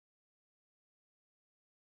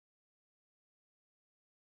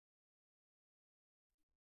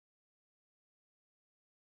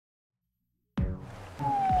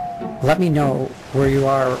Let me know where you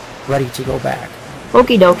are ready to go back.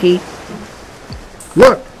 Okie dokie.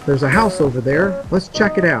 Look, there's a house over there. Let's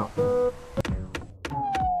check it out.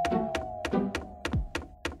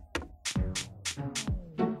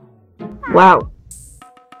 Wow.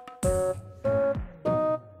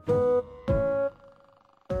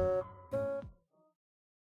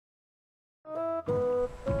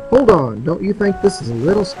 Hold on, don't you think this is a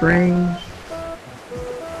little strange?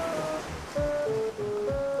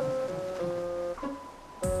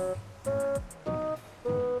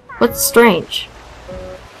 What's strange?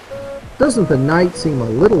 Doesn't the night seem a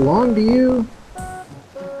little long to you?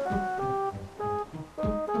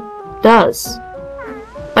 Does.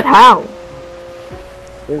 But how?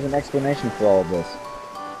 There's an explanation for all of this.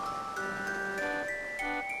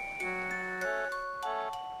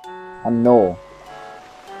 I'm Noel.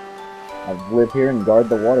 I live here and guard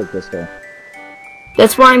the water crystal.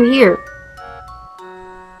 That's why I'm here.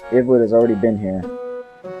 Ivlet has already been here.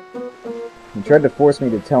 He tried to force me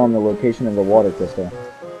to tell him the location of the water crystal.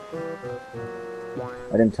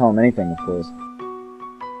 I didn't tell him anything, of course.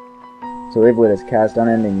 So Ivlet has cast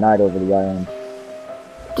unending night over the island.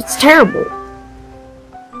 It's terrible.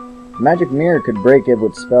 The magic mirror could break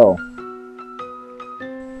Ivlet's spell.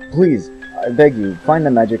 Please, I beg you, find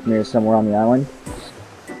the magic mirror somewhere on the island.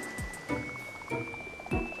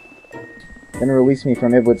 Then release me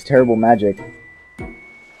from Ivlet's terrible magic.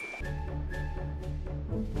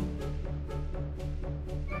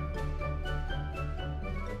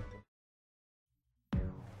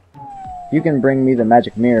 You can bring me the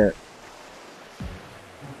magic mirror.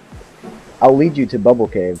 I'll lead you to Bubble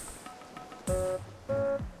Cave.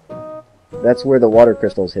 That's where the water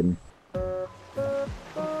crystal's hidden.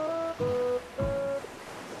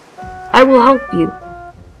 I will help you.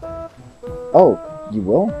 Oh, you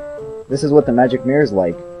will? This is what the magic mirror's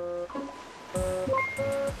like.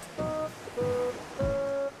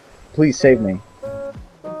 Please save me.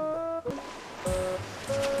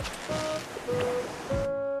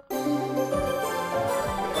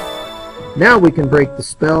 Now we can break the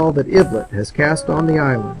spell that Ivlet has cast on the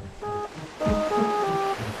island.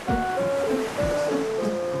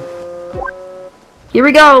 Here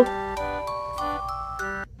we go.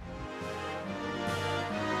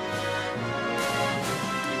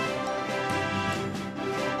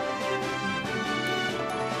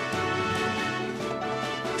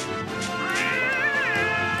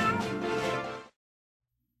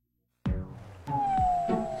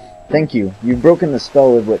 Thank you. You've broken the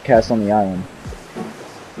spell Ivlet cast on the island.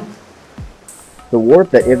 The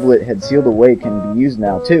warp that Ivlet had sealed away can be used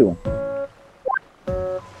now, too.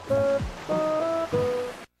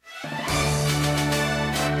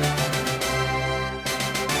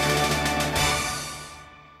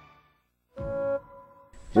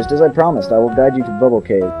 Just as I promised, I will guide you to Bubble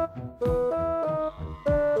Cave.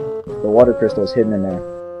 The water crystal is hidden in there.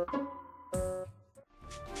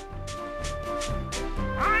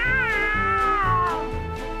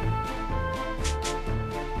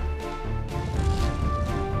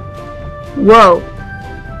 Whoa.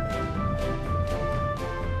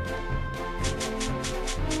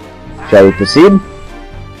 Shall we proceed?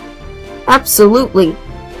 Absolutely.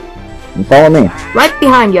 And follow me. Right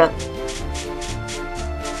behind you.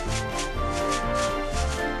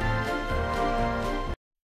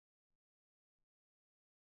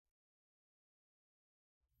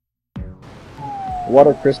 The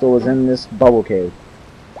water crystal is in this bubble cave.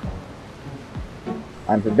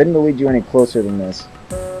 I'm forbidden to lead you any closer than this.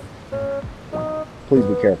 Please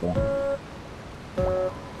be careful.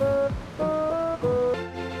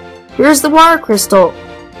 Here's the water crystal.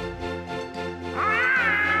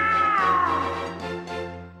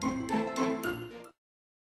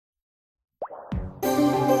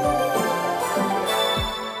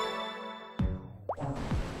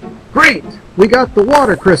 Great! We got the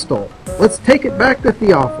water crystal. Let's take it back to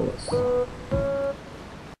Theophilus.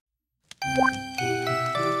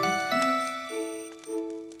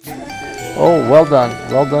 Oh, well done.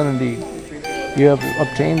 Well done indeed. You have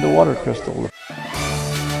obtained the water crystal. The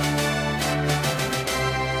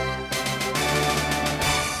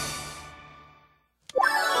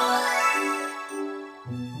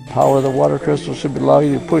power of the water crystal should allow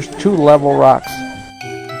you to push 2 level rocks.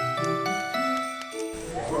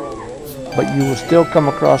 But you will still come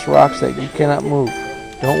across rocks that you cannot move.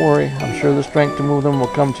 Don't worry, I'm sure the strength to move them will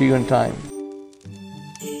come to you in time.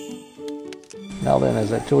 Now then,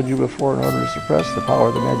 as I told you before, in order to suppress the power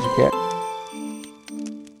of the magic act,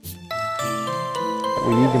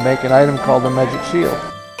 we need to make an item called the magic shield.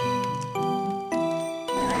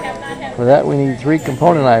 For that we need 3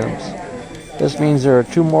 component items. This means there are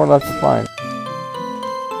 2 more left to find.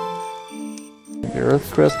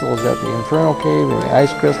 earth crystal is at the infernal cave and the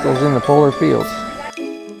ice crystal is in the polar fields.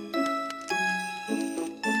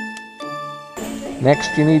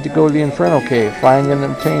 Next, you need to go to the infernal cave, find and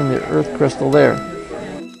obtain the earth crystal there.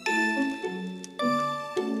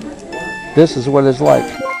 This is what it's like.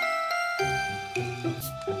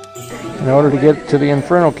 In order to get to the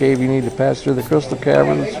infernal cave, you need to pass through the crystal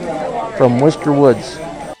caverns from Whisker Woods.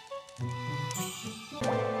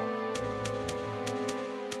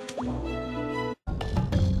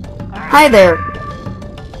 Hi there.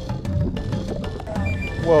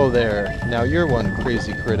 Whoa there, now you're one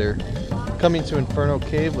crazy critter. Coming to Inferno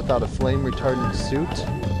Cave without a flame retardant suit?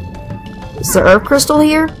 Is the earth crystal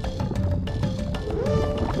here?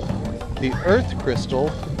 The Earth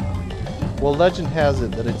Crystal? Well, legend has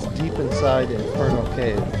it that it's deep inside Inferno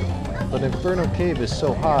Cave. But Inferno Cave is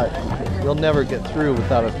so hot, you'll never get through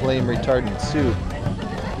without a flame retardant suit.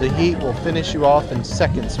 The heat will finish you off in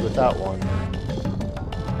seconds without one.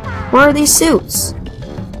 Where are these suits?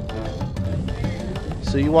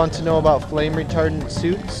 So you want to know about flame retardant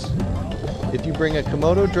suits? If you bring a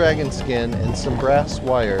Komodo dragon skin and some brass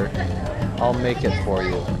wire, I'll make it for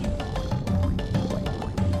you.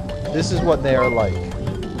 This is what they are like.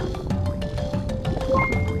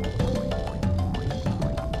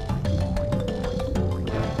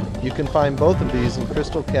 You can find both of these in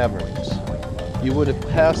Crystal Caverns. You would have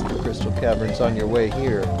passed the Crystal Caverns on your way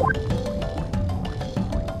here.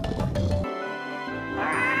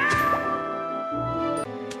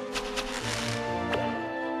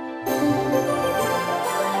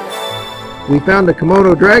 We found a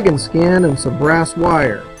Komodo dragon skin and some brass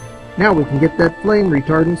wire. Now we can get that flame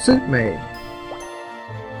retardant suit made.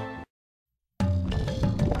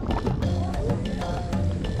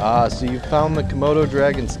 Ah, so you found the Komodo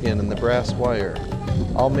dragon skin and the brass wire.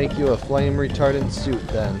 I'll make you a flame retardant suit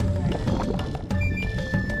then.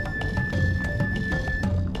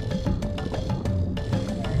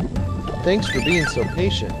 Thanks for being so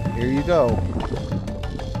patient. Here you go.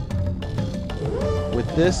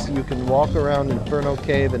 With this, you can walk around Inferno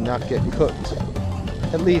Cave and not get cooked.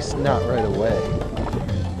 At least, not right away.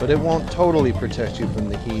 But it won't totally protect you from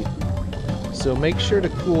the heat. So make sure to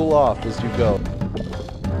cool off as you go.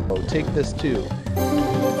 Oh, take this too.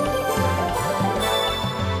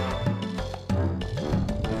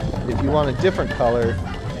 If you want a different color,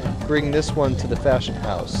 bring this one to the fashion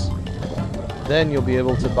house. Then you'll be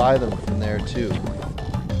able to buy them from there too.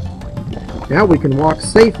 Now we can walk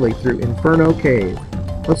safely through Inferno Cave.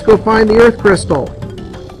 Let's go find the earth crystal.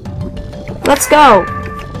 Let's go.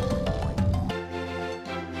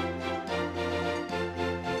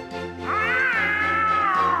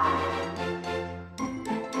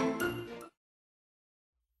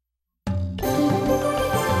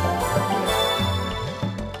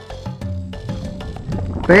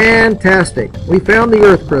 Fantastic! We found the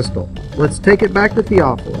earth crystal. Let's take it back to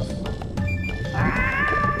Theophilus.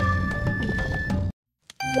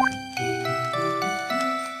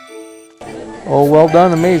 Oh, well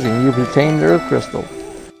done, amazing. You've obtained the earth crystal.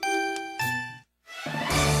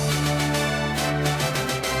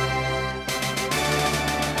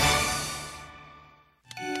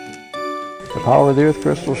 The power of the earth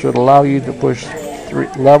crystal should allow you to push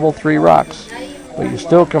level 3 rocks, but you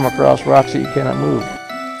still come across rocks that you cannot move.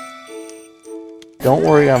 Don't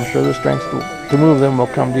worry, I'm sure the strength to move them will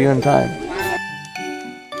come to you in time.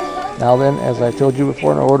 Now then, as I told you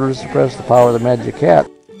before, in order to suppress the power of the magic cat,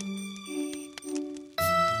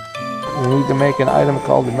 we need to make an item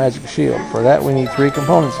called the magic shield. For that we need 3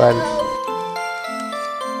 components items.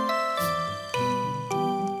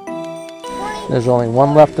 There's only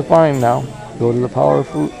one left to find now. Go to the power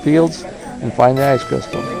fields and find the ice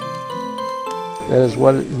crystal. That is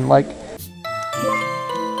what it's like.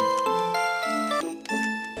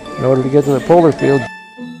 In order to get to the polar fields,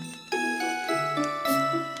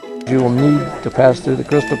 you will need to pass through the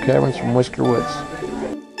crystal caverns from Whisker Woods.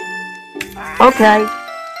 Okay.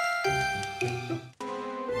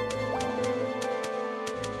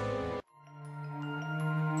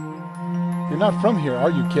 You're not from here,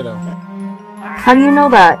 are you, kiddo? How do you know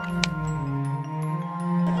that?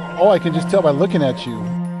 Oh, I can just tell by looking at you.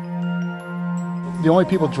 The only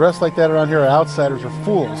people dressed like that around here are outsiders or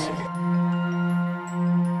fools.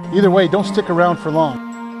 Either way, don't stick around for long.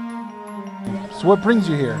 So what brings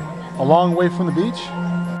you here? A long way from the beach?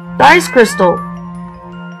 The ice crystal.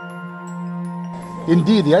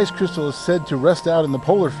 Indeed, the ice crystal is said to rest out in the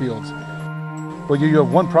polar fields. But you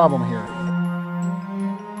have one problem here.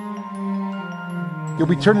 You'll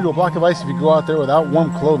be turned into a block of ice if you go out there without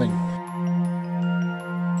warm clothing.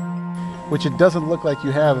 Which it doesn't look like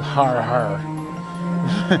you have, har har.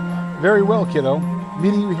 Very well, kiddo.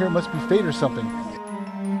 Meeting you here must be fate or something.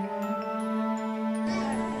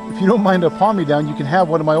 you don't mind a palm-me-down, you can have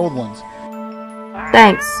one of my old ones.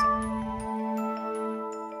 Thanks.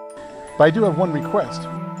 But I do have one request.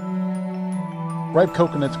 Ripe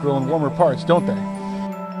coconuts grow in warmer parts, don't they?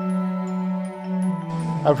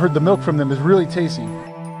 I've heard the milk from them is really tasty.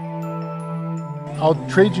 I'll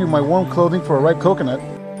trade you my warm clothing for a ripe coconut.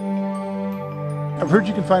 I've heard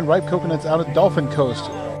you can find ripe coconuts out at Dolphin Coast.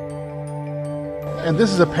 And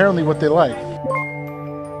this is apparently what they like.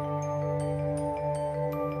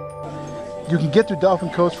 You can get to Dolphin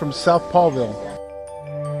Coast from South Paulville.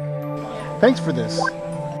 Thanks for this.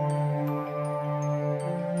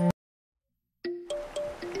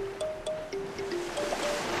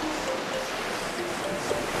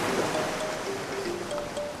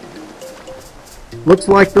 Looks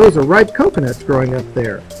like those are ripe coconuts growing up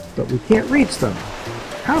there, but we can't reach them.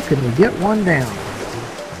 How can we get one down?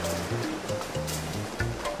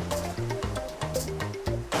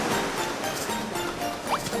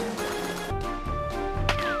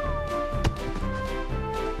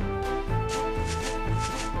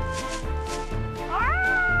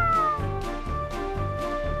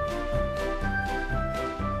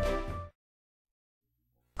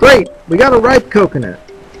 Great! We got a ripe coconut.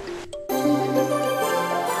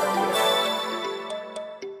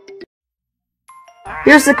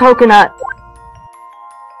 Here's the coconut.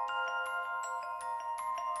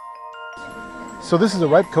 So this is a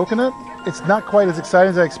ripe coconut? It's not quite as exciting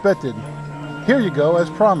as I expected. Here you go, as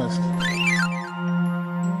promised.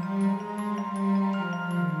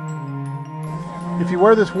 If you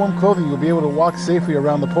wear this warm clothing, you'll be able to walk safely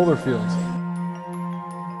around the polar fields.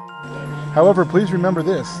 However, please remember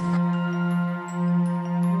this.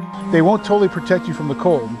 They won't totally protect you from the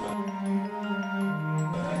cold.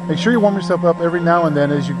 Make sure you warm yourself up every now and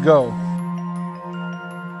then as you go.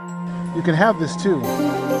 You can have this too.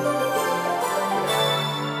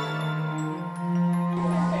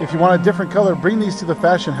 If you want a different color, bring these to the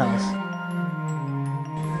fashion house.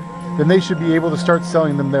 Then they should be able to start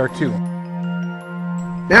selling them there too.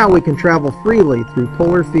 Now we can travel freely through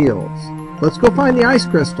polar fields. Let's go find the ice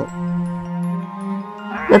crystal.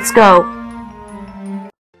 Let's go.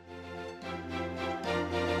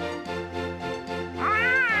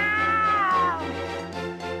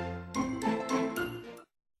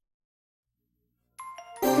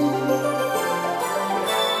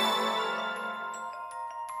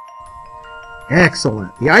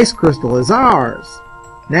 Excellent! The ice crystal is ours!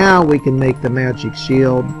 Now we can make the magic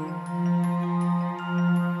shield.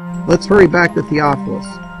 Let's hurry back to Theophilus.